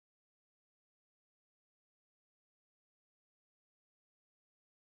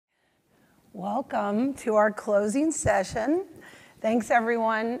Welcome to our closing session. Thanks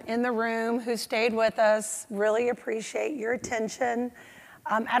everyone in the room who stayed with us. Really appreciate your attention.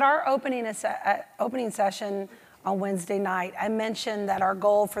 At our opening session on Wednesday night, I mentioned that our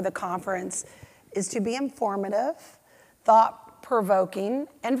goal for the conference is to be informative, thought-provoking,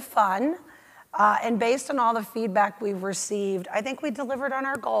 and fun. And based on all the feedback we've received, I think we delivered on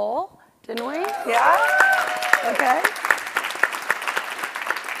our goal, didn't we? Yeah? Okay.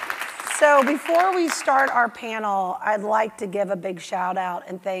 So before we start our panel, I'd like to give a big shout out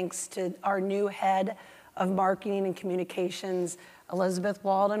and thanks to our new head of marketing and communications, Elizabeth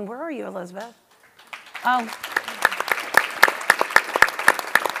Walden. Where are you, Elizabeth? Oh.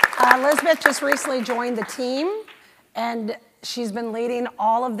 Elizabeth just recently joined the team, and she's been leading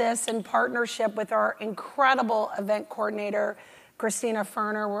all of this in partnership with our incredible event coordinator, Christina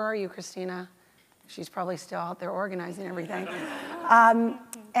Ferner. Where are you, Christina? She's probably still out there organizing everything.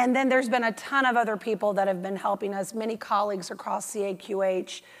 And then there's been a ton of other people that have been helping us, many colleagues across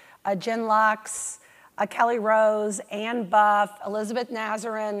CAQH, Jen Lux, Kelly Rose, Ann Buff, Elizabeth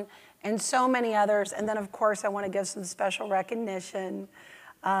Nazarin, and so many others. And then, of course, I want to give some special recognition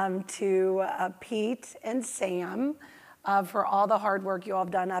to Pete and Sam for all the hard work you all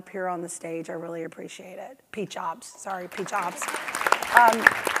have done up here on the stage. I really appreciate it. Pete Jobs.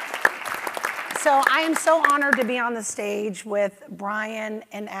 So I am so honored to be on the stage with Brian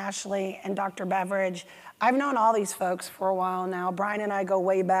and Ashley and Dr. Beveridge. I've known all these folks for a while now. Brian and I go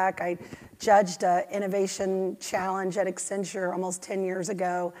way back. I judged an innovation challenge at Accenture almost 10 years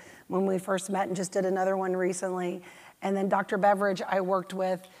ago when we first met and just did another one recently. And then Dr. Beveridge I worked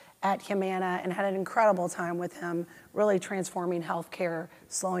with at Humana and had an incredible time with him, really transforming healthcare,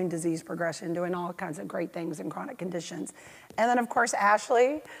 slowing disease progression, doing all kinds of great things in chronic conditions. And then, of course,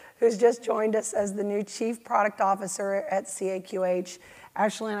 Ashley, who's just joined us as the new Chief Product Officer at CAQH.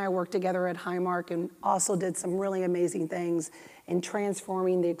 Ashley and I worked together at Highmark and also did some really amazing things in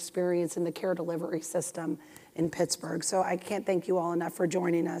transforming the experience in the care delivery system in Pittsburgh. So I can't thank you all enough for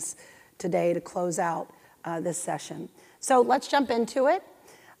joining us today to close out this session. So let's jump into it.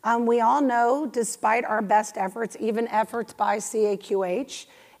 We all know, despite our best efforts, even efforts by CAQH,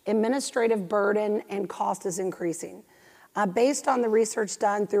 administrative burden and cost is increasing. Based on the research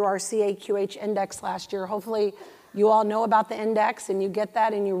done through our CAQH index last year, hopefully you all know about the index and you get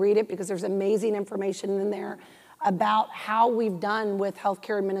that and you read it because there's amazing information in there about how we've done with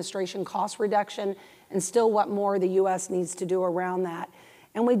healthcare administration cost reduction and still what more the US needs to do around that.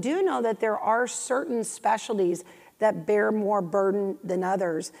 And we do know that there are certain specialties that bear more burden than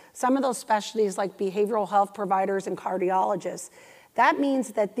others. Some of those specialties like behavioral health providers and cardiologists. That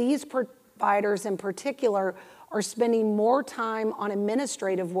means that these providers in particular are spending more time on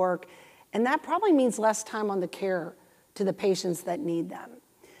administrative work, and that probably means less time on the care to the patients that need them.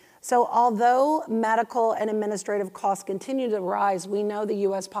 So although medical and administrative costs continue to rise, we know the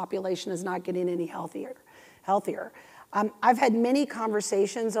US population is not getting any healthier. I've had many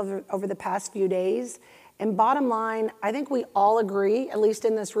conversations over the past few days, and bottom line, I think we all agree, at least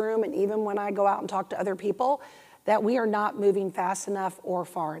in this room, and even when I go out and talk to other people, that we are not moving fast enough or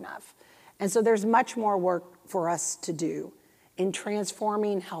far enough. And so there's much more work for us to do in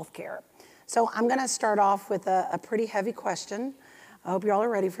transforming healthcare. So I'm gonna start off with a pretty heavy question. I hope you all are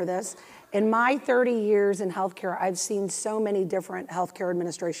ready for this. In my 30 years in healthcare, I've seen so many different healthcare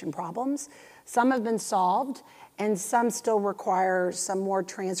administration problems. Some have been solved, and some still require some more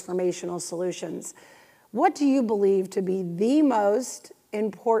transformational solutions. What do you believe to be the most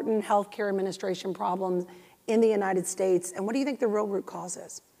important healthcare administration problem in the United States, and what do you think the real root cause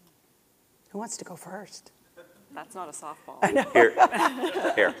is? Who wants to go first? That's not a softball. I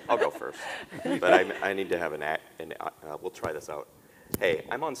know. Here, I'll go first. But I need to have we'll try this out. Hey,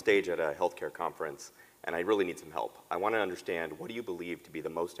 I'm on stage at a healthcare conference, and I really need some help. I want to understand, what do you believe to be the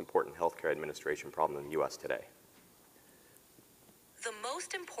most important healthcare administration problem in the US today? The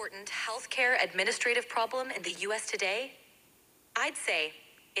most important healthcare administrative problem in the US today? I'd say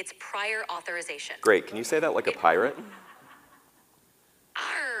it's prior authorization. Great, can you say that like a pirate?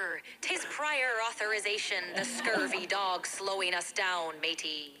 Arr, 'tis prior authorization, the scurvy dog slowing us down,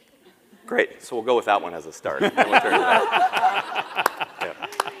 matey. Great, so we'll go with that one as a start. And we'll turn to that.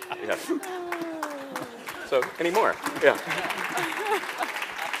 Yeah. So, any more? Yeah.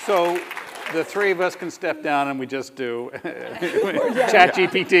 So, the three of us can step down and we just do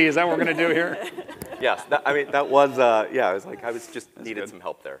ChatGPT. Is that what we're going to do here? Yes, that was, I was like, needed some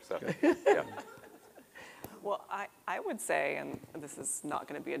help there, so, yeah. Well, I would say, and this is not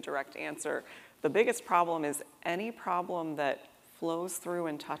going to be a direct answer, the biggest problem is any problem that flows through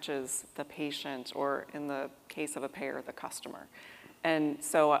and touches the patient, or in the case of a payer, the customer. And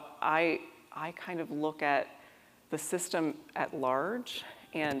so I I kind of look at the system at large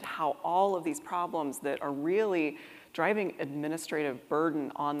and how all of these problems that are really driving administrative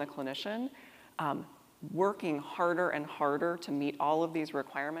burden on the clinician, working harder and harder to meet all of these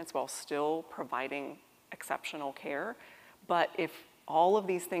requirements while still providing exceptional care. But if all of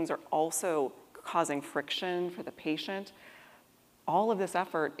these things are also causing friction for the patient, all of this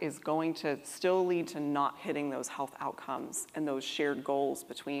effort is going to still lead to not hitting those health outcomes and those shared goals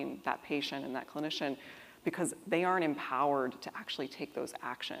between that patient and that clinician, because they aren't empowered to actually take those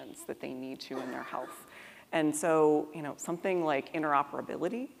actions that they need to in their health. And so, something like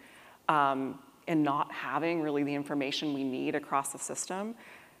interoperability and not having really the information we need across the system,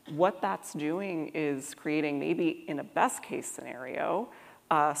 what that's doing is creating, maybe in a best case scenario,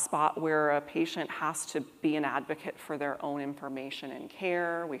 a spot where a patient has to be an advocate for their own information and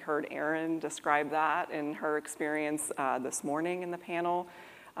care. We heard Erin describe that in her experience this morning in the panel.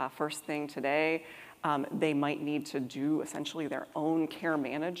 First thing today, they might need to do essentially their own care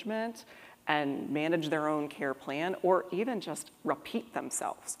management and manage their own care plan, or even just repeat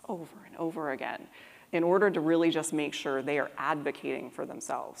themselves over and over again in order to really just make sure they are advocating for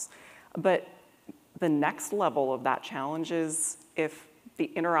themselves. But the next level of that challenge is if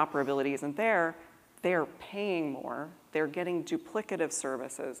the interoperability isn't there, they're paying more, they're getting duplicative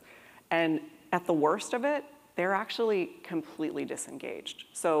services, and at the worst of it, they're actually completely disengaged.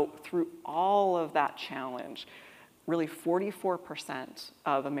 So through all of that challenge, really 44%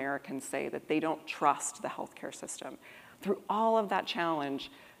 of Americans say that they don't trust the healthcare system. Through all of that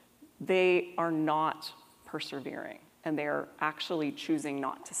challenge, they are not persevering, and they're actually choosing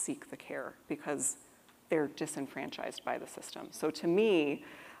not to seek the care because they're disenfranchised by the system. So to me,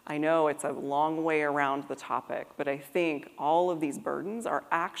 I know it's a long way around the topic, but I think all of these burdens are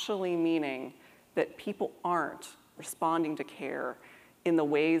actually meaning that people aren't responding to care in the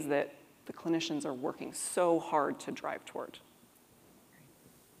ways that the clinicians are working so hard to drive toward.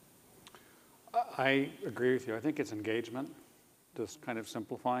 I agree with you. I think it's engagement, just kind of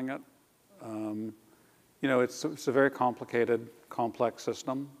simplifying it. It's a very complicated, complex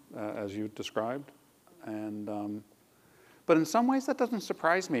system, as you described. But in some ways, that doesn't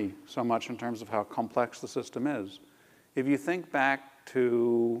surprise me so much in terms of how complex the system is. If you think back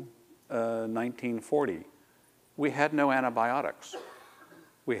to 1940, we had no antibiotics.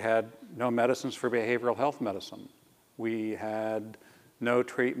 We had no medicines for behavioral health medicine. We had no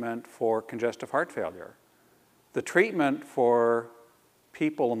treatment for congestive heart failure. The treatment for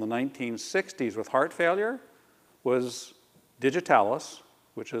people in the 1960s with heart failure was digitalis,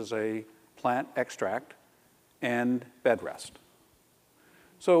 which is a plant extract, and bed rest.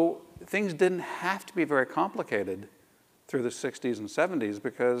 So things didn't have to be very complicated through the 60s and 70s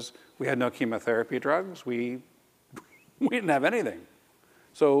because we had no chemotherapy drugs. We didn't have anything.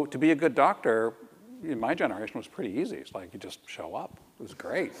 So to be a good doctor in my generation was pretty easy. It's like you just show up. It was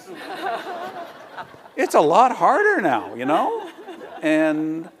great. It's a lot harder now,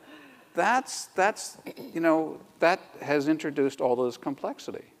 And that has introduced all this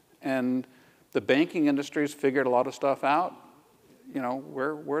complexity. And the banking industry's figured a lot of stuff out.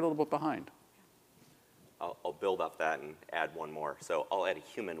 We're a little bit behind. I'll build off that and add one more. So I'll add a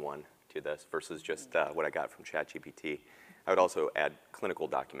human one to this versus just what I got from ChatGPT. I would also add clinical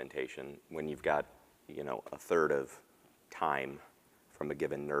documentation. When you've got, a third of time from a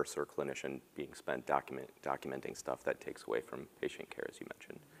given nurse or clinician being spent documenting stuff, that takes away from patient care, as you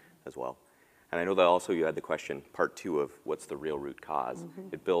mentioned as well. And I know that also you had the question, part 2 of what's the real root cause.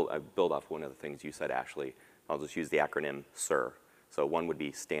 I build off one of the things you said, Ashley. I'll just use the acronym SIR. So one would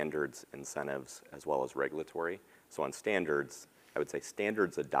be standards, incentives, as well as regulatory. So on standards, I would say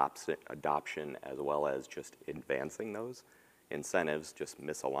standards adoption as well as just advancing those. Incentives, just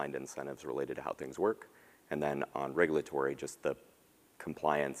misaligned incentives related to how things work. And then on regulatory, just the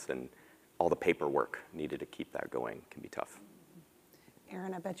compliance and all the paperwork needed to keep that going can be tough.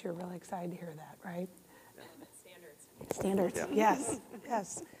 Erin, I bet you're really excited to hear that, right? Standards. Standards, Yeah.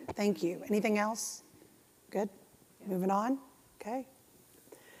 yes. Thank you. Anything else? Good? Moving on?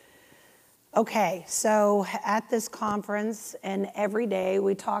 Okay, so at this conference and every day,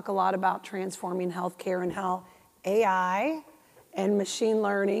 we talk a lot about transforming healthcare and how AI and machine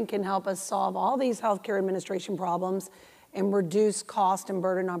learning can help us solve all these healthcare administration problems and reduce cost and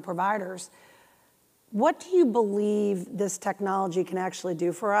burden on providers. What do you believe this technology can actually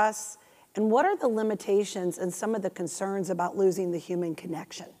do for us? And what are the limitations and some of the concerns about losing the human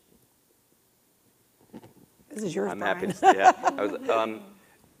connection? This is yours, I'm Brian. happy to, yeah.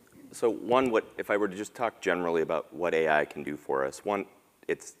 So if I were to just talk generally about what AI can do for us,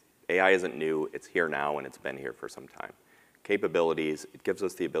 AI isn't new, it's here now, and it's been here for some time. Capabilities, it gives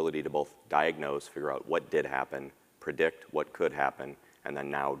us the ability to both diagnose, figure out what did happen, predict what could happen, and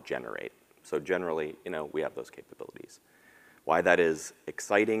then now generate. So generally, we have those capabilities. Why that is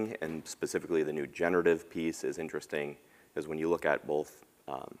exciting, and specifically the new generative piece is interesting, is when you look at both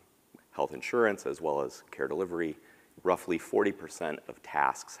health insurance as well as care delivery, roughly 40% of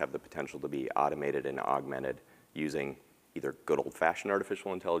tasks have the potential to be automated and augmented using either good old-fashioned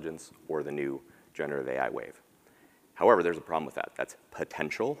artificial intelligence or the new generative AI wave. However, there's a problem with that. That's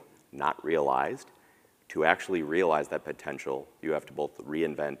potential, not realized. To actually realize that potential, you have to both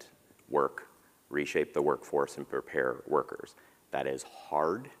reinvent work, reshape the workforce, and prepare workers. That is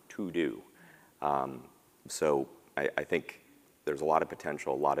hard to do. So I think there's a lot of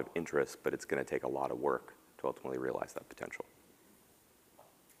potential, a lot of interest, but it's going to take a lot of work to ultimately realize that potential.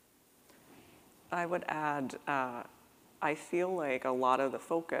 I would add, I feel like a lot of the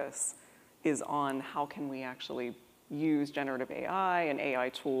focus is on how can we actually use generative AI and AI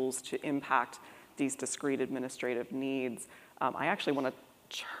tools to impact these discrete administrative needs. I actually want to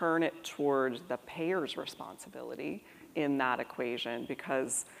turn it towards the payer's responsibility in that equation,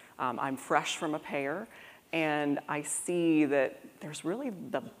 because I'm fresh from a payer, and I see that there's really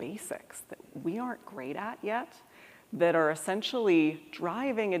the basics that we aren't great at yet that are essentially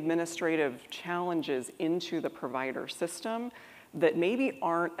driving administrative challenges into the provider system that maybe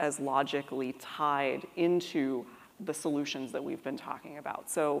aren't as logically tied into the solutions that we've been talking about.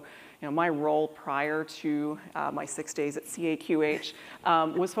 So, my role prior to my 6 days at CAQH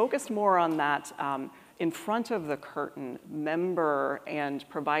was focused more on that in front of the curtain member and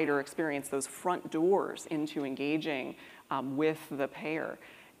provider experience, those front doors into engaging with the payer.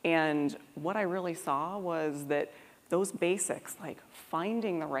 And what I really saw was that those basics, like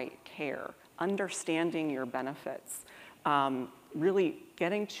finding the right care, understanding your benefits, really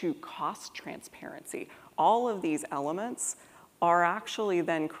getting to cost transparency, all of these elements are actually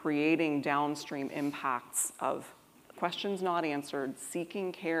then creating downstream impacts of questions not answered,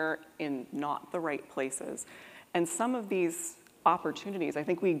 seeking care in not the right places. And some of these opportunities, I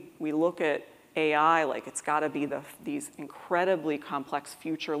think we look at AI like it's got to be these incredibly complex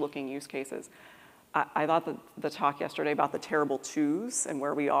future-looking use cases. I thought that the talk yesterday about the terrible twos and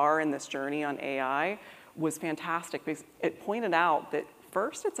where we are in this journey on AI was fantastic, because it pointed out that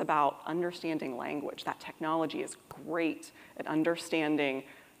first, it's about understanding language. That technology is great at understanding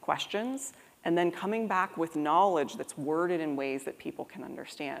questions and then coming back with knowledge that's worded in ways that people can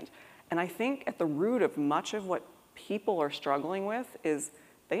understand. And I think at the root of much of what people are struggling with is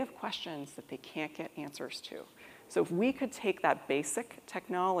they have questions that they can't get answers to. So if we could take that basic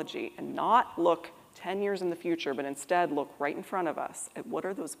technology and not look 10 years in the future, but instead look right in front of us at what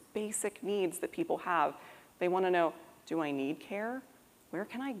are those basic needs that people have. They want to know, do I need care? Where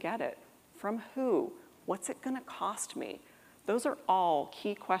can I get it? From who? What's it going to cost me? Those are all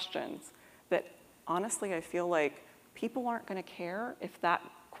key questions that, honestly, I feel like people aren't going to care if that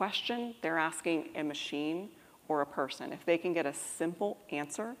question they're asking a machine or a person. If they can get a simple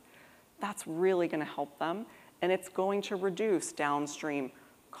answer, that's really going to help them, and it's going to reduce downstream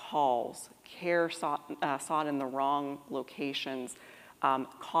calls, care sought in the wrong locations,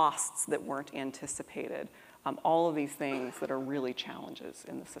 costs that weren't anticipated. All of these things that are really challenges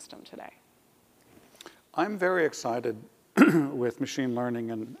in the system today. I'm very excited with machine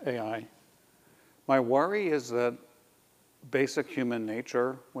learning and AI. My worry is that basic human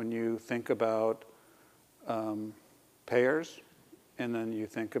nature, when you think about payers and then you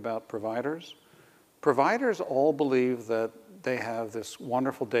think about providers all believe that they have this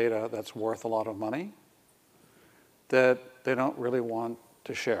wonderful data that's worth a lot of money that they don't really want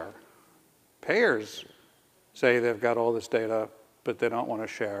to share. Payers say they've got all this data, but they don't want to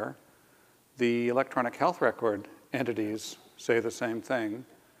share. The electronic health record entities say the same thing.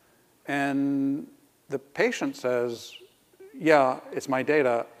 And the patient says, yeah, it's my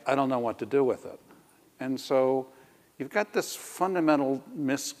data, I don't know what to do with it. And so you've got this fundamental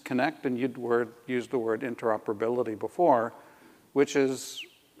misconnect, and you'd used the word interoperability before, which is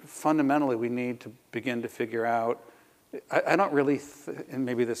fundamentally we need to begin to figure out, I don't really, and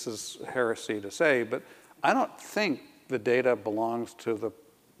maybe this is heresy to say, but I don't think the data belongs to the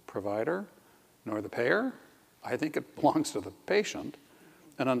provider nor the payer. I think it belongs to the patient.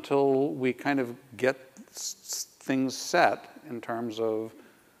 And until we kind of get things set in terms of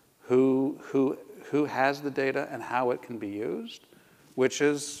who has the data and how it can be used, which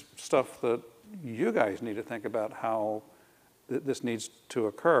is stuff that you guys need to think about how this needs to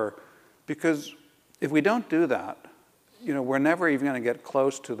occur. Because if we don't do that, we're never even going to get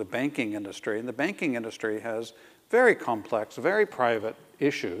close to the banking industry. And the banking industry has very complex, very private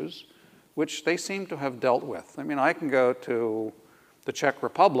issues which they seem to have dealt with. I mean, I can go to the Czech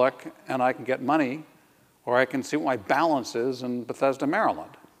Republic and I can get money, or I can see what my balance is in Bethesda,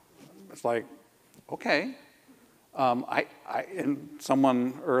 Maryland. It's like, okay. And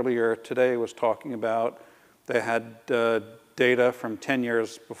someone earlier today was talking about they had data from 10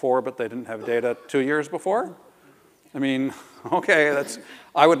 years before, but they didn't have data 2 years before. I mean, okay,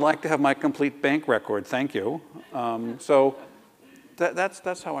 I would like to have my complete bank record, thank you. So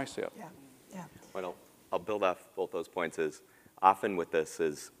that's how I see it. Yeah, yeah. Well, I'll build off both those points. Is often with this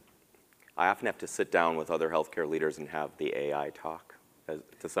is, I often have to sit down with other healthcare leaders and have the AI talk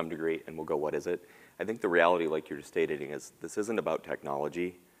to some degree, and we'll go, what is it? I think the reality, like you're stating, is this isn't about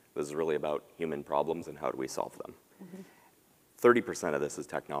technology. This is really about human problems and how do we solve them. 30% of this is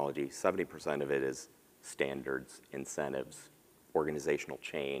technology. 70% of it is standards, incentives, organizational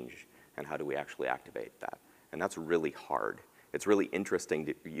change, and how do we actually activate that? And that's really hard. It's really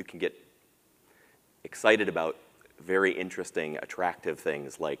interesting. You can get excited about very interesting, attractive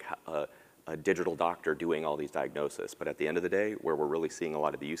things like a digital doctor doing all these diagnoses. But at the end of the day, where we're really seeing a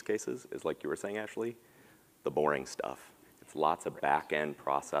lot of the use cases is, like you were saying, Ashley, the boring stuff. It's lots of back-end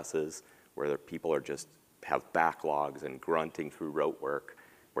processes where people are just have backlogs and grunting through rote work,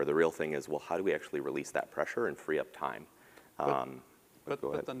 where the real thing is, well, how do we actually release that pressure and free up time? But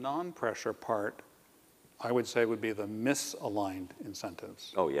the non-pressure part, I would say, would be the misaligned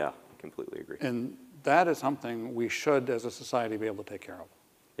incentives. Oh, yeah, completely agree. And that is something we should, as a society, be able to take care of.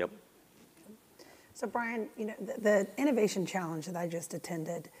 Yep. So Brian, you know, the innovation challenge that I just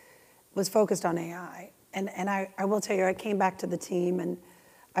attended was focused on AI. And I will tell you, I came back to the team and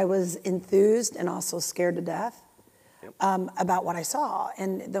I was enthused and also scared to death about what I saw.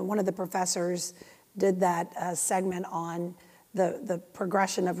 And one of the professors did that segment on the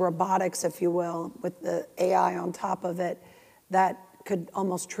progression of robotics, if you will, with the AI on top of it, that could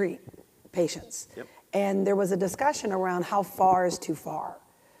almost treat patients. Yep. And there was a discussion around how far is too far.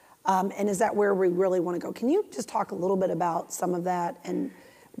 And is that where we really want to go? Can you just talk a little bit about some of that and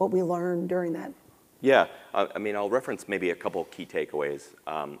what we learned during that? Yeah, I mean, I'll reference maybe a couple key takeaways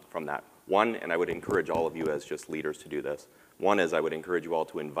from that. One, and I would encourage all of you as just leaders to do this. One is I would encourage you all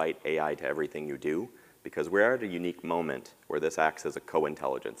to invite AI to everything you do, because we're at a unique moment where this acts as a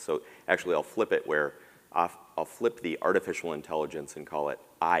co-intelligence. So actually, I'll flip it where I'll flip the artificial intelligence and call it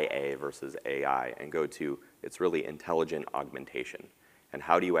IA versus AI and go to, it's really intelligent augmentation. And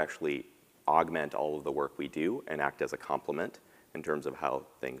how do you actually augment all of the work we do and act as a complement in terms of how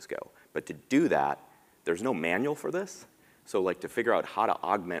things go? But to do that, there's no manual for this. So like to figure out how to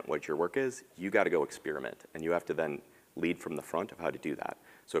augment what your work is, you got to go experiment. And you have to then lead from the front of how to do that.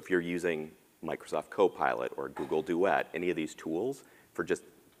 So if you're using Microsoft Copilot or Google Duet, any of these tools for just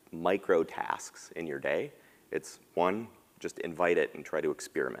micro tasks in your day, it's one, just invite it and try to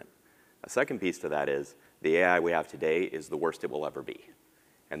experiment. A second piece to that is the AI we have today is the worst it will ever be.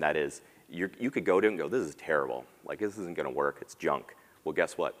 And that is, you could go to it and go, this is terrible. Like, this isn't going to work. It's junk. Well,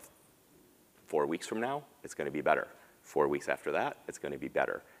 guess what? 4 weeks from now, it's going to be better. 4 weeks after that, it's going to be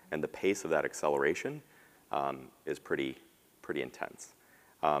better. And the pace of that acceleration is pretty intense.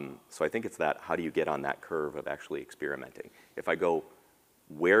 So I think it's that, how do you get on that curve of actually experimenting? If I go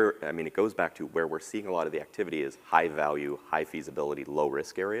it goes back to where we're seeing a lot of the activity is high value, high feasibility, low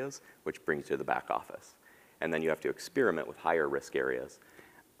risk areas, which brings you to the back office. And then you have to experiment with higher risk areas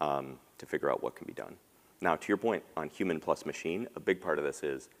to figure out what can be done. Now, to your point on human plus machine, a big part of this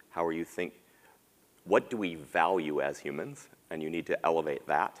is how are you what do we value as humans? And you need to elevate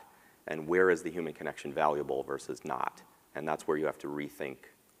that. And where is the human connection valuable versus not? And that's where you have to rethink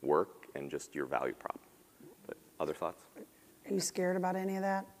work and just your value prop. But other thoughts? Are you scared about any of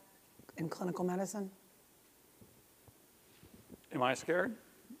that in clinical medicine? Am I scared?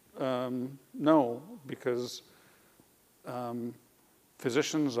 No, because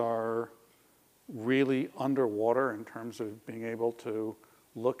physicians are really underwater in terms of being able to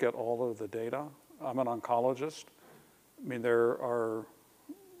look at all of the data. I'm an oncologist. I mean, there are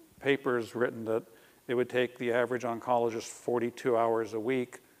papers written that it would take the average oncologist 42 hours a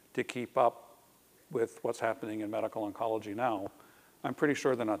week to keep up with what's happening in medical oncology now. I'm pretty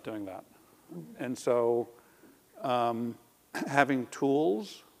sure they're not doing that. And so having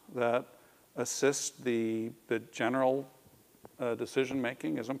tools that assist the general decision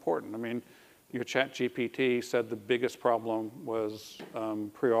making is important. I mean, your ChatGPT said the biggest problem was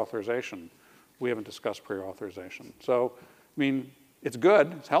pre-authorization. We haven't discussed pre-authorization. So, I mean, it's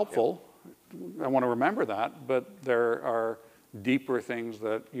good, it's helpful. I want to remember that, but there are deeper things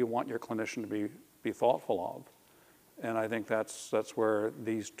that you want your clinician to be thoughtful of. And I think that's where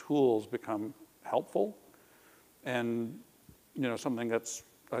these tools become helpful and, you know, something that's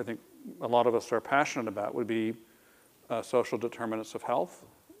I think a lot of us are passionate about would be social determinants of health.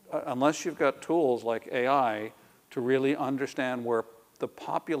 Unless you've got tools like AI to really understand where the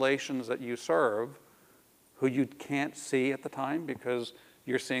populations that you serve, who you can't see at the time because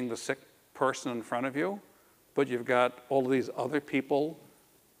you're seeing the sick person in front of you, but you've got all of these other people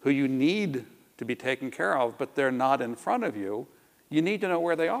who you need to be taken care of, but they're not in front of you, you need to know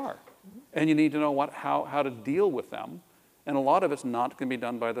where they are. And you need to know how to deal with them. And a lot of it's not going to be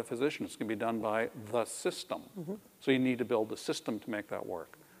done by the physician. It's going to be done by the system. So you need to build the system to make that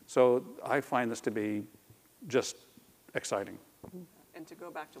work. So I find this to be just exciting. And to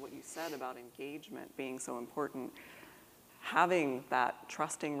go back to what you said about engagement being so important, having that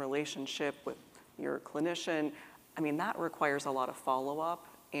trusting relationship with your clinician, I mean, that requires a lot of follow-up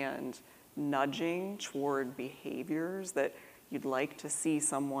and nudging toward behaviors that you'd like to see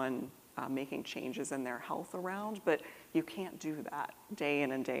someone making changes in their health around, but you can't do that day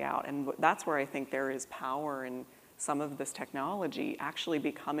in and day out. And that's where I think there is power in some of this technology actually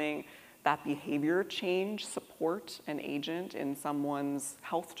becoming that behavior change support and agent in someone's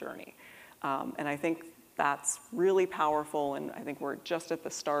health journey. And I think that's really powerful, and I think we're just at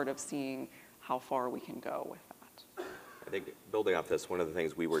the start of seeing how far we can go with that. I think building off this, one of the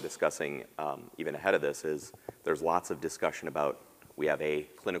things we were discussing even ahead of this is there's lots of discussion about we have a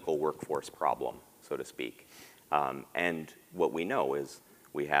clinical workforce problem, so to speak. And what we know is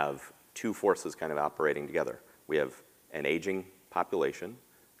we have two forces kind of operating together. We have an aging population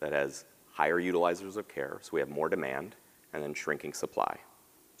that has higher utilizers of care, so we have more demand, and then shrinking supply.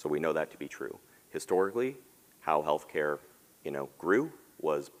 So we know that to be true. Historically, how healthcare, grew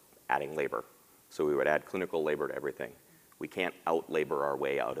was adding labor. So we would add clinical labor to everything. We can't out-labor our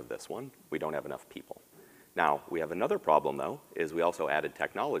way out of this one. We don't have enough people. Now, we have another problem, though, is we also added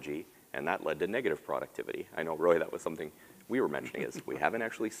technology, and that led to negative productivity. I know, Roy, that was something we were mentioning, is we haven't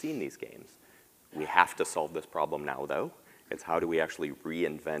actually seen these gains. We have to solve this problem now, though. It's how do we actually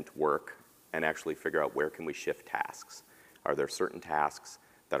reinvent work and actually figure out where can we shift tasks? Are there certain tasks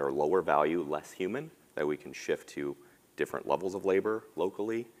that are lower value, less human, that we can shift to different levels of labor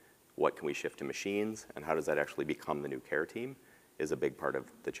locally? What can we shift to machines? And how does that actually become the new care team is a big part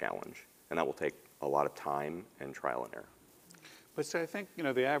of the challenge. And that will take a lot of time and trial and error. But see, I think,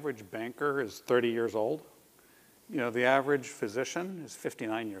 the average banker is 30 years old. The average physician is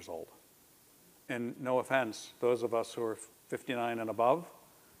 59 years old. And no offense, those of us who are 59 and above,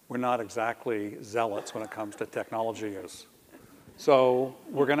 we're not exactly zealots when it comes to technology use. So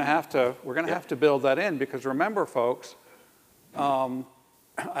we're going to have to build that in, because remember, folks,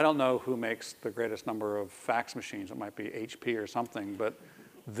 I don't know who makes the greatest number of fax machines. It might be HP or something, but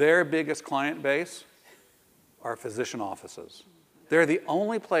their biggest client base are physician offices. They're the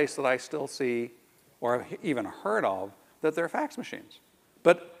only place that I still see or have even heard of that they're fax machines.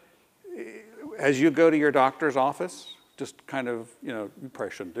 But as you go to your doctor's office, just kind of, you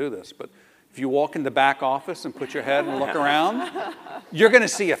probably shouldn't do this, but if you walk in the back office and put your head and look around, you're going to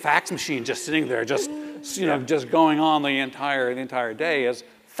see a fax machine just sitting there, just going on the entire day as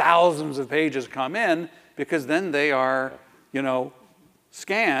thousands of pages come in, because then they are,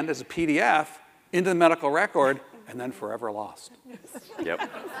 scanned as a PDF into the medical record and then forever lost. Yep.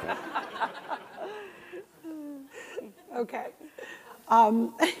 Okay.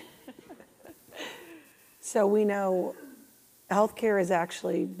 So we know healthcare is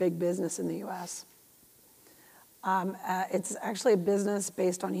actually big business in the U.S. It's actually a business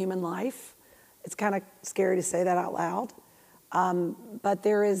based on human life. It's kind of scary to say that out loud. But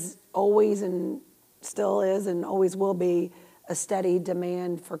there is always, and still is and always will be, a steady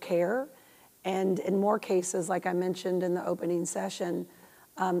demand for care. And in more cases, like I mentioned in the opening session,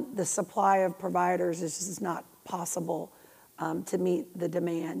 the supply of providers is just not possible to meet the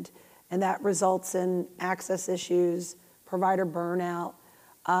demand. And that results in access issues, provider burnout,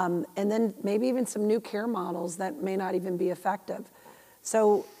 and then maybe even some new care models that may not even be effective.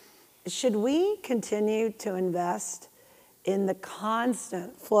 So should we continue to invest in the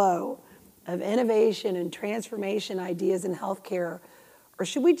constant flow of innovation and transformation ideas in healthcare, or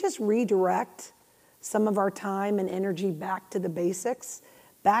should we just redirect some of our time and energy back to the basics,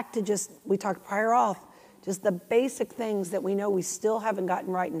 back to just, we talked prior auth, just the basic things that we know we still haven't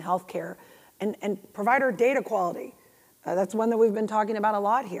gotten right in healthcare, and provider data quality. That's one that we've been talking about a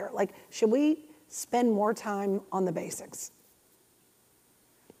lot here. Like, should we spend more time on the basics?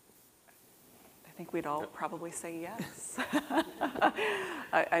 I think we'd all probably say yes.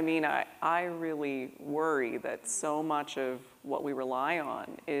 I really worry that so much of what we rely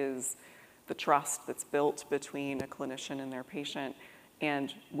on is the trust that's built between a clinician and their patient,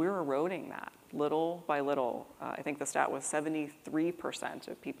 and we're eroding that. little by little, I think the stat was 73%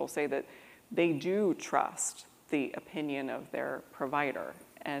 of people say that they do trust the opinion of their provider.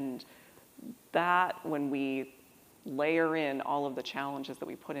 And that, when we layer in all of the challenges that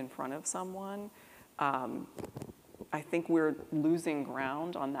we put in front of someone, I think we're losing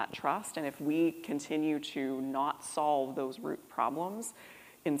ground on that trust. And if we continue to not solve those root problems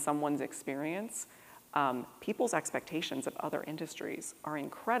in someone's experience, people's expectations of other industries are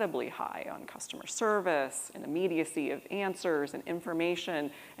incredibly high on customer service and immediacy of answers and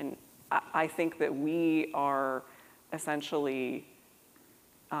information. And I think that we are essentially,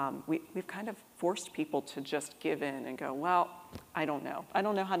 we've kind of forced people to just give in and go, well, I don't know. I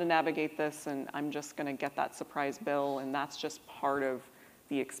don't know how to navigate this, and I'm just going to get that surprise bill, and that's just part of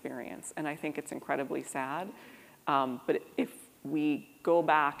the experience. And I think it's incredibly sad. But if we go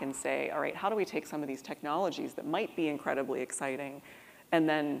back and say, all right, how do we take some of these technologies that might be incredibly exciting and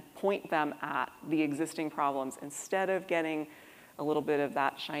then point them at the existing problems instead of getting a little bit of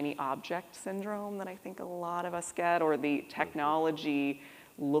that shiny object syndrome that I think a lot of us get, or the technology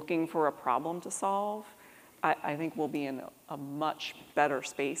looking for a problem to solve, I think we'll be in a much better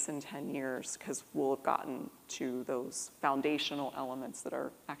space in 10 years because we'll have gotten to those foundational elements that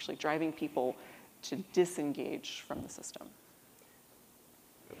are actually driving people to disengage from the system.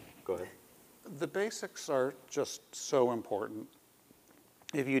 Go ahead. The basics are just so important.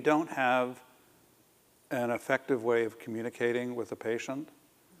 If you don't have an effective way of communicating with a patient,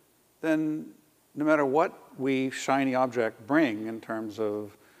 then no matter what we shiny object bring in terms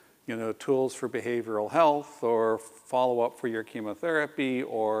of tools for behavioral health or follow-up for your chemotherapy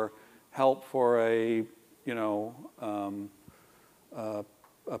or help for a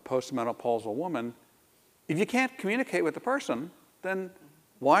postmenopausal woman, if you can't communicate with the person, then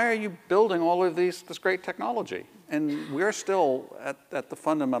why are you building all of this great technology? And we're still at the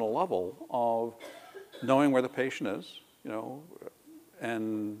fundamental level of knowing where the patient is,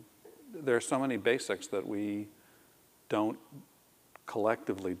 and there are so many basics that we don't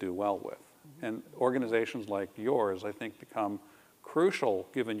collectively do well with. And organizations like yours, I think, become crucial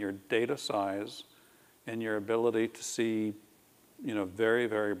given your data size and your ability to see, very,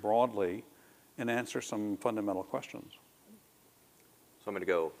 very broadly and answer some fundamental questions. So I'm going to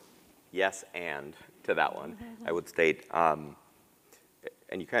go yes and to that one. I would state, and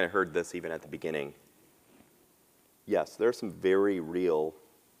you kind of heard this even at the beginning, yes, there are some very real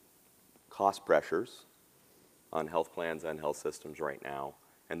cost pressures on health plans and health systems right now,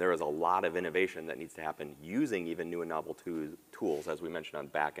 and there is a lot of innovation that needs to happen using even new and novel tools, as we mentioned, on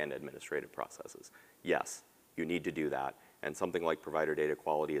back-end administrative processes. Yes, you need to do that, and something like provider data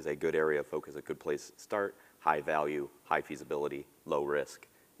quality is a good area of focus, a good place to start, high value, high feasibility, low risk,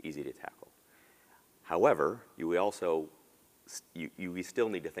 easy to tackle. However, we still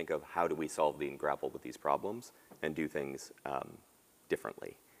need to think of how do we solve and grapple with these problems and do things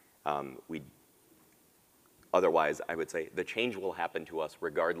differently. Otherwise, I would say the change will happen to us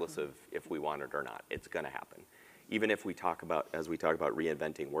regardless of if we want it or not. It's going to happen. Even if we talk about, as we talk about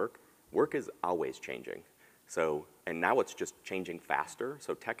reinventing work, work is always changing. So, and now it's just changing faster,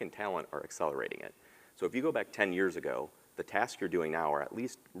 so tech and talent are accelerating it. So if you go back 10 years ago, the tasks you're doing now are at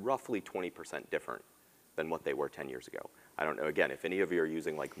least roughly 20% different than what they were 10 years ago. I don't know, again, if any of you are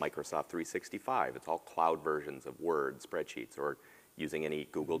using like Microsoft 365, it's all cloud versions of Word, spreadsheets, or using any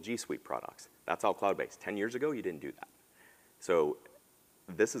Google G Suite products. That's all cloud-based. 10 years ago, you didn't do that. So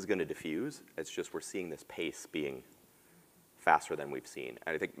this is going to diffuse. It's just we're seeing this pace being faster than we've seen.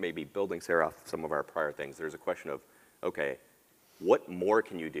 And I think maybe building, Sarah, off some of our prior things, there's a question of, okay, what more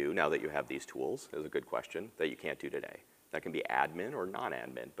can you do now that you have these tools is a good question that you can't do today. That can be admin or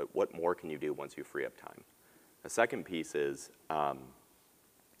non-admin, but what more can you do once you free up time? The second piece is,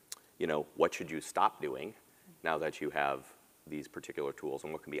 what should you stop doing now that you have these particular tools,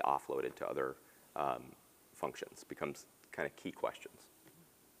 and what can be offloaded to other functions becomes kind of key questions.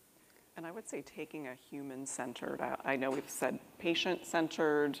 And I would say taking a human-centered, I know we've said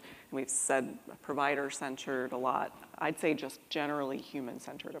patient-centered, and we've said provider-centered a lot. I'd say just generally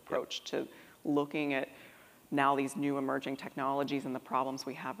human-centered approach to looking at now these new emerging technologies and the problems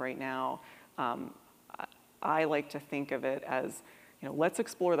we have right now. I like to think of it as, let's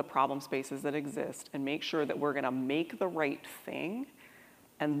explore the problem spaces that exist and make sure that we're gonna make the right thing.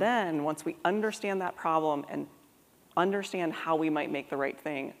 And then once we understand that problem and understand how we might make the right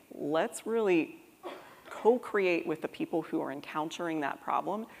thing, let's really co-create with the people who are encountering that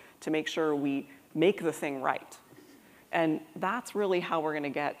problem to make sure we make the thing right. And that's really how we're gonna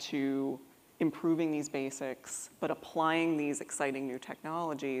get to improving these basics, but applying these exciting new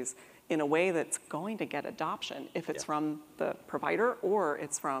technologies in a way that's going to get adoption if it's from the provider or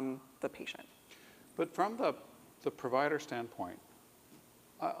it's from the patient. But from the provider standpoint,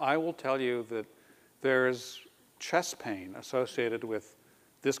 I will tell you that there's chest pain associated with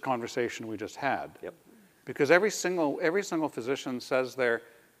this conversation we just had. Yep. Because every single physician says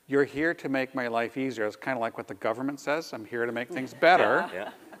you're here to make my life easier. It's kind of like what the government says, I'm here to make things better.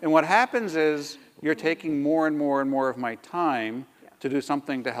 Yeah. And what happens is you're taking more and more and more of my time to do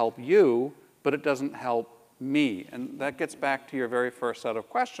something to help you, but it doesn't help me. And that gets back to your very first set of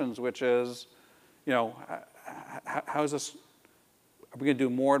questions, which is, how is this, are we going to do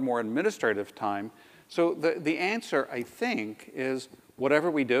more and more administrative time? So the answer, I think, is whatever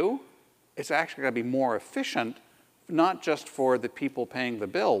we do, it's actually going to be more efficient, not just for the people paying the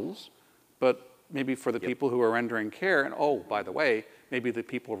bills, but maybe for the people who are rendering care, and oh, by the way, maybe the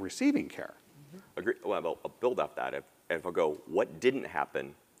people receiving care. Agree. Well, I'll build off that. If I'll go, what didn't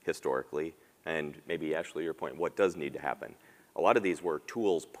happen historically, and maybe Ashley, your point, what does need to happen? A lot of these were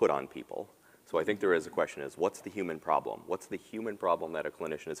tools put on people. So I think there is a question is, what's the human problem? What's the human problem that a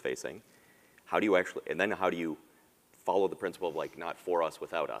clinician is facing? How do you actually, and then how do you follow the principle of like not for us,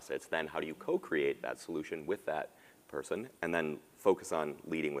 without us? It's then how do you co-create that solution with that person and then focus on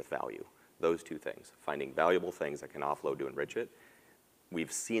leading with value? Those two things, finding valuable things that can offload to enrich it.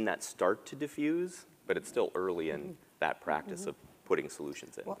 We've seen that start to diffuse, but it's still early in that practice of putting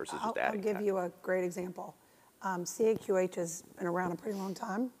solutions in versus just adding. I'll give you a great example. CAQH has been around a pretty long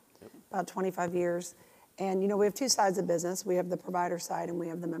time, about 25 years. And we have two sides of business. We have the provider side and we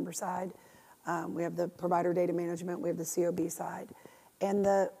have the member side. We have the provider data management, we have the COB side. And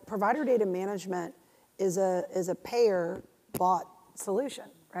the provider data management is a payer-bought solution,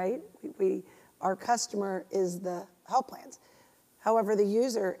 right? Our customer is the health plans. However, the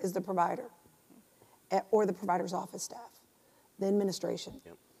user is the provider or the provider's office staff, the administration.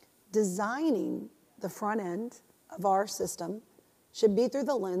 Yep. Designing the front end of our system should be through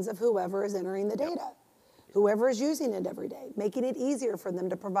the lens of whoever is entering the data, whoever is using it every day, making it easier for them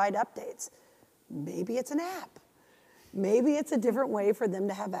to provide updates. Maybe it's an app. Maybe it's a different way for them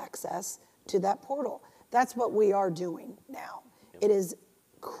to have access to that portal. That's what we are doing now. Yep. It is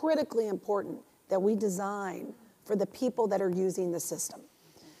critically important that we design for the people that are using the system.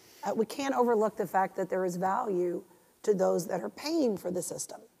 We can't overlook the fact that there is value to those that are paying for the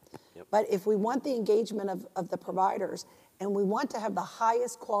system. Yep. But if we want the engagement of the providers and we want to have the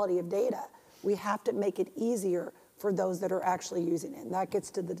highest quality of data, we have to make it easier for those that are actually using it. And that gets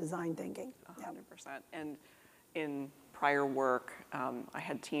to the design thinking. 100%. And in prior work, I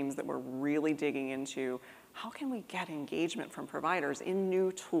had teams that were really digging into how can we get engagement from providers in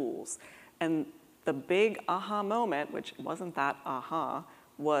new tools? And the big aha moment, which wasn't that aha,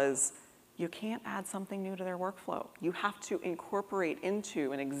 was you can't add something new to their workflow. You have to incorporate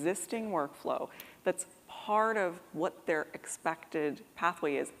into an existing workflow that's part of what their expected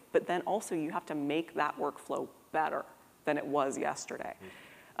pathway is, but then also you have to make that workflow better than it was yesterday.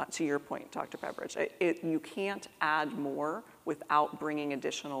 To your point, Dr. Beveridge, you can't add more without bringing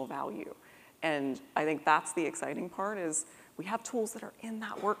additional value. And I think that's the exciting part is we have tools that are in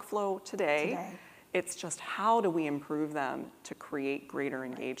that workflow today. It's just how do we improve them to create greater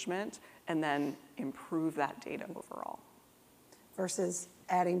engagement and then improve that data overall. Versus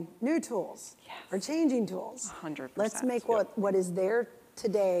adding new tools or changing tools. 100%. Let's make what is there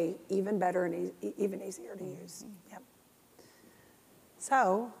today even better and even easier to use. Yep.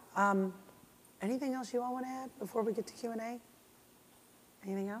 So, anything else you all want to add before we get to Q&A?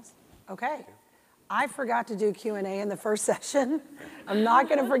 Anything else? Okay. I forgot to do Q&A in the first session. I'm not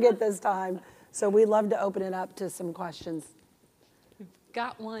going to forget this time. So we'd love to open it up to some questions.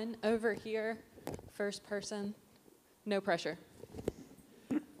 Got one over here, first person. No pressure.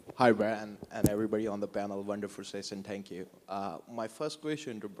 Hi, Brian, and everybody on the panel. Wonderful session. Thank you. My first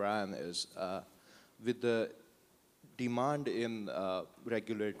question to Brian is, with the demand in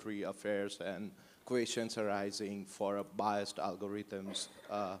regulatory affairs and questions arising for biased algorithms,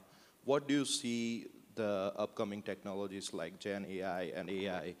 what do you see the upcoming technologies like Gen AI and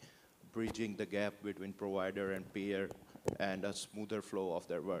AI bridging the gap between provider and payer and a smoother flow of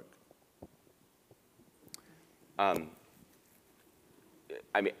their work? I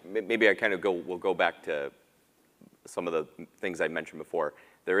mean, maybe I kind of we'll go back to some of the things I mentioned before.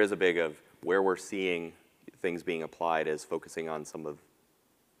 There is a big of where we're seeing things being applied is focusing on some of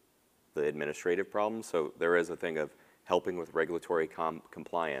the administrative problems. So there is a thing of helping with regulatory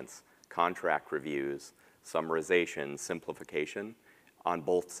compliance, contract reviews, summarization, simplification on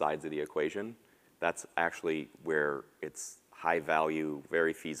both sides of the equation. That's actually where it's high value,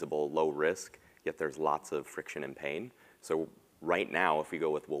 very feasible, low risk, yet there's lots of friction and pain. So right now, if we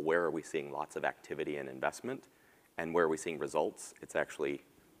go with, well, where are we seeing lots of activity and investment, and where are we seeing results, it's actually,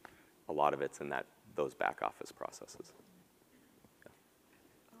 a lot of it's in that those back office processes.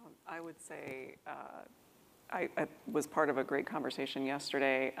 I would say I was part of a great conversation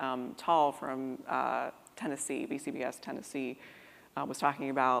yesterday. Tal from Tennessee, BCBS Tennessee, was talking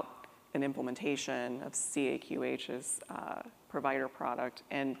about an implementation of CAQH's provider product.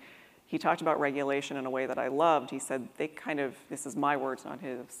 And he talked about regulation in a way that I loved. He said they kind of, this is my words, not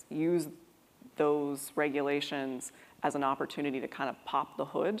his, use those regulations as an opportunity to kind of pop the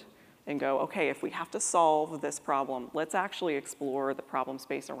hood and go, okay, if we have to solve this problem, let's actually explore the problem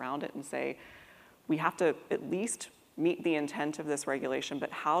space around it and say, we have to at least meet the intent of this regulation,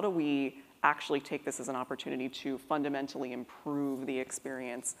 but how do we actually take this as an opportunity to fundamentally improve the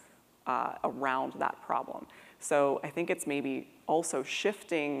experience around that problem? So I think it's maybe also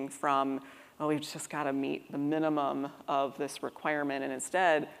shifting from, oh, we've just got to meet the minimum of this requirement, and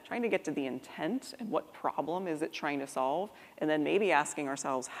instead trying to get to the intent and what problem is it trying to solve, and then maybe asking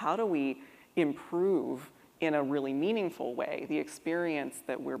ourselves, how do we improve in a really meaningful way the experience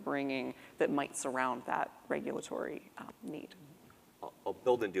that we're bringing that might surround that regulatory need? I'll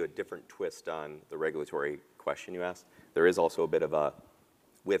build into a different twist on the regulatory question you asked. There is also a bit of a,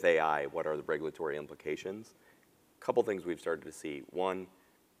 with AI, what are the regulatory implications? A couple things we've started to see. One,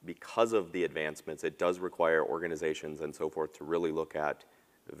 because of the advancements, it does require organizations and so forth to really look at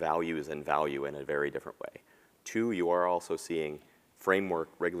values and value in a very different way. Two, you are also seeing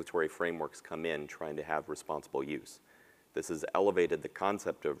regulatory frameworks come in trying to have responsible use. This has elevated the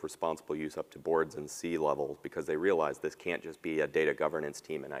concept of responsible use up to boards and C-levels because they realize this can't just be a data governance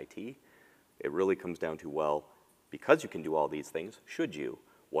team in IT. It really comes down to, well, because you can do all these things, should you?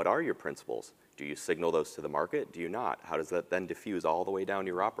 What are your principles? Do you signal those to the market? Do you not? How does that then diffuse all the way down to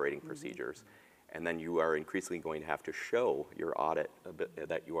your operating procedures? And then you are increasingly going to have to show your audit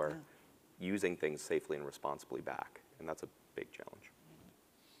that you are using things safely and responsibly back. And that's a big challenge.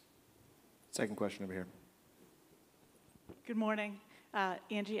 Second question over here. Good morning.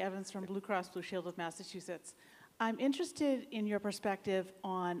 Angie Evans from Blue Cross Blue Shield of Massachusetts. I'm interested in your perspective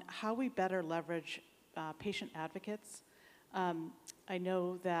on how we better leverage patient advocates. I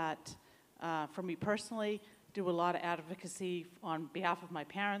know that for me personally, do a lot of advocacy on behalf of my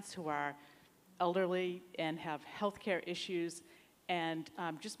parents who are elderly and have healthcare issues, and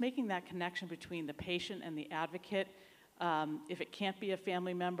just making that connection between the patient and the advocate. If it can't be a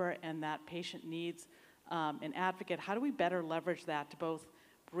family member and that patient needs an advocate, how do we better leverage that to both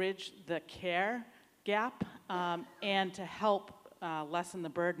bridge the care gap and to help lessen the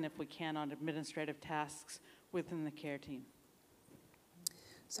burden, if we can, on administrative tasks within the care team?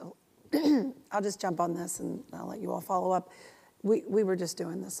 So I'll just jump on this and I'll let you all follow up. We were just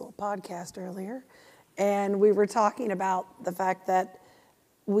doing this little podcast earlier, and we were talking about the fact that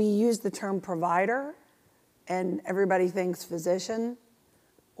we use the term provider and everybody thinks physician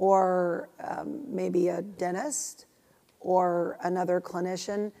or maybe a dentist or another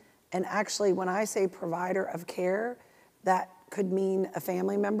clinician. And actually, when I say provider of care, that could mean a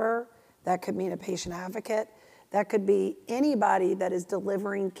family member, that could mean a patient advocate, that could be anybody that is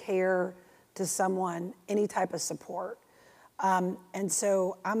delivering care to someone, any type of support. And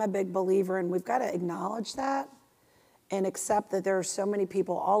so I'm a big believer, and we've got to acknowledge that and accept that there are so many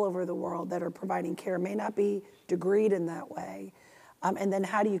people all over the world that are providing care, may not be degreed in that way. And then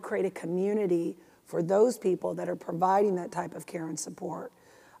how do you create a community for those people that are providing that type of care and support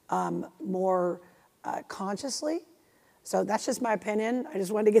more consciously? So that's just my opinion. I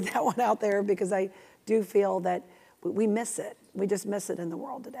just wanted to get that one out there because I do feel that we miss it. We just miss it in the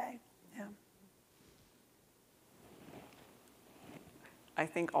world today. Yeah. I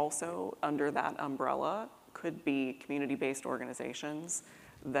think also under that umbrella could be community-based organizations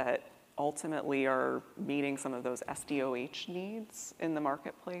that ultimately are meeting some of those SDOH needs in the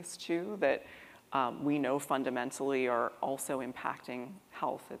marketplace too, that we know fundamentally are also impacting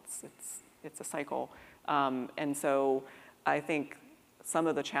health. It's a cycle. And so I think some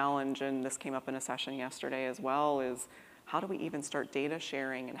of the challenge, and this came up in a session yesterday as well, is how do we even start data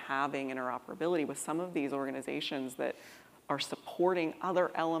sharing and having interoperability with some of these organizations that are supporting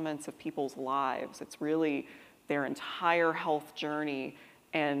other elements of people's lives? It's really their entire health journey.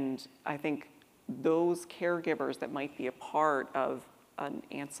 And I think those caregivers that might be a part of an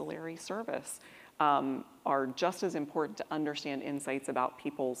ancillary service are just as important to understand insights about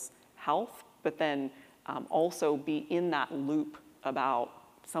people's health, but then also be in that loop about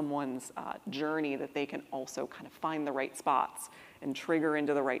someone's journey, that they can also kind of find the right spots and trigger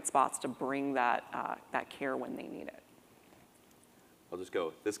into the right spots to bring that care when they need it. I'll just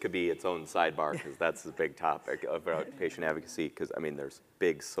go, this could be its own sidebar because that's the big topic about patient advocacy, because I mean there's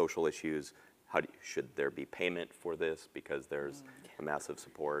big social issues. Should there be payment for this because there's a massive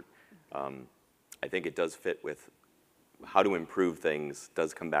support? I think it does fit with how to improve things,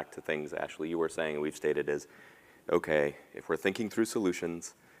 does come back to things, Ashley, you were saying, and we've stated is, okay, if we're thinking through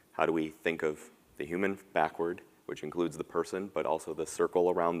solutions, how do we think of the human backward, which includes the person, but also the circle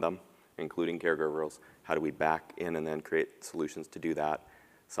around them, including caregivers? How do we back in and then create solutions to do that?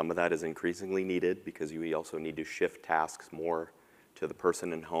 Some of that is increasingly needed because you also need to shift tasks more to the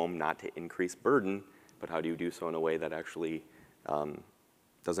person in home, not to increase burden, but how do you do so in a way that actually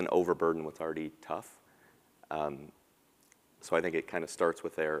doesn't overburden what's already tough? So I think it kind of starts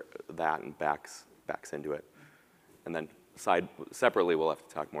with that and backs into it. And then separately, we'll have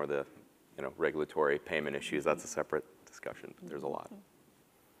to talk more the regulatory payment issues. That's a separate discussion, but there's a lot.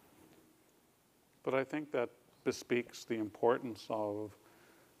 But I think that bespeaks the importance of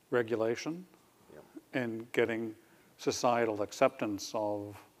regulation and getting societal acceptance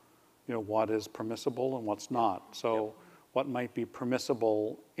of what is permissible and what's not. So what might be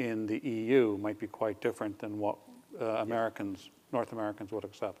permissible in the EU might be quite different than what North Americans would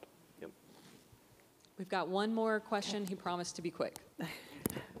accept. We've got one more question. He promised to be quick. All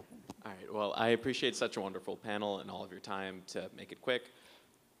right, well, I appreciate such a wonderful panel and all of your time. To make it quick,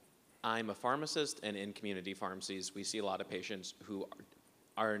 I'm a pharmacist, and in community pharmacies, we see a lot of patients who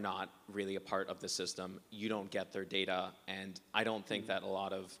are not really a part of the system. You don't get their data, and I don't think that a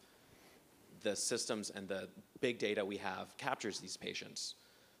lot of the systems and the big data we have captures these patients.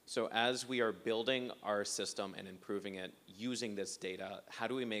 So as we are building our system and improving it using this data, how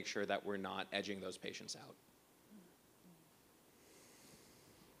do we make sure that we're not edging those patients out?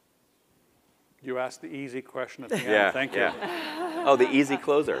 You asked the easy question at the end. Thank you. Oh, the easy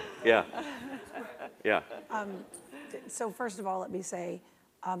closer. Yeah. So first of all, let me say,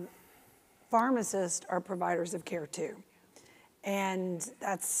 pharmacists are providers of care too. And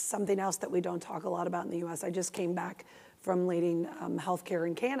that's something else that we don't talk a lot about in the US. I just came back from leading healthcare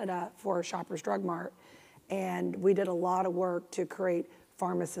in Canada for Shoppers Drug Mart. And we did a lot of work to create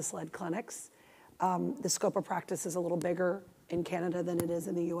pharmacist-led clinics. The scope of practice is a little bigger in Canada than it is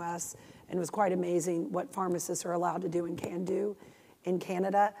in the US. And it was quite amazing what pharmacists are allowed to do and can do in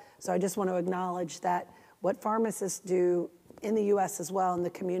Canada. So I just want to acknowledge that what pharmacists do in the US as well in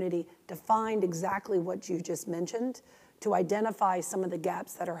the community defined exactly what you just mentioned to identify some of the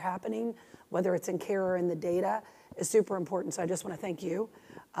gaps that are happening, whether it's in care or in the data, is super important. So I just want to thank you.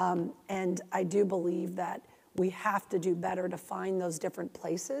 And I do believe that we have to do better to find those different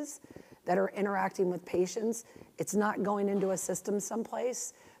places that are interacting with patients. It's not going into a system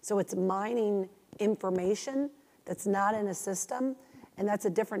someplace. So it's mining information that's not in a system. And that's a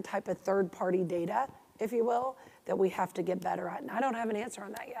different type of third-party data, if you will, that we have to get better at. And I don't have an answer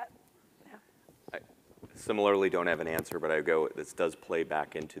on that yet. I similarly don't have an answer, but this does play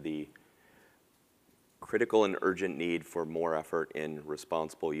back into the critical and urgent need for more effort in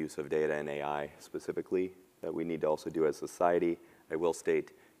responsible use of data and AI specifically that we need to also do as a society. I will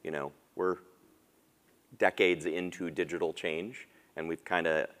state, we're decades into digital change, and we've kind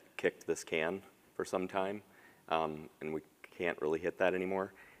of kicked this can for some time, and we can't really hit that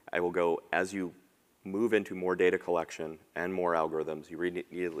anymore. I will go, as you move into more data collection and more algorithms, you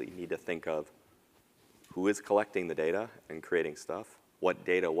really need to think of who is collecting the data and creating stuff, what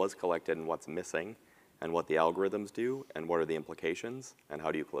data was collected and what's missing, and what the algorithms do, and what are the implications, and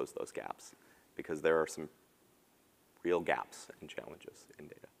how do you close those gaps? Because there are some real gaps and challenges in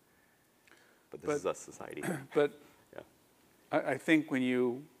data. But this is a society. But I think when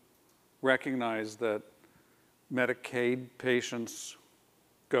you recognize that Medicaid patients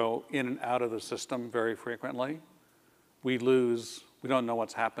go in and out of the system very frequently, we don't know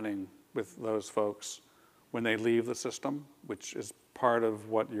what's happening with those folks when they leave the system, which is part of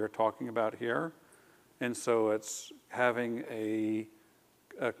what you're talking about here. And so it's having a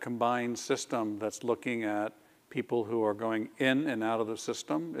combined system that's looking at people who are going in and out of the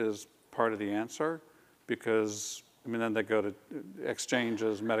system is part of the answer, because then they go to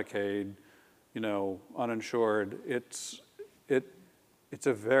exchanges, Medicaid, uninsured. It's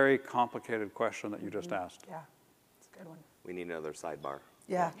a very complicated question that you just asked. Yeah, it's a good one. We need another sidebar.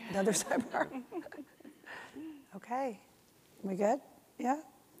 Yeah, another sidebar. Okay, we good? Yeah?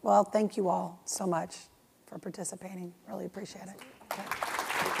 Well, thank you all so much for participating. Really appreciate it. Okay.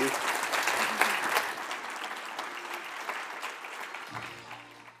 Thank you.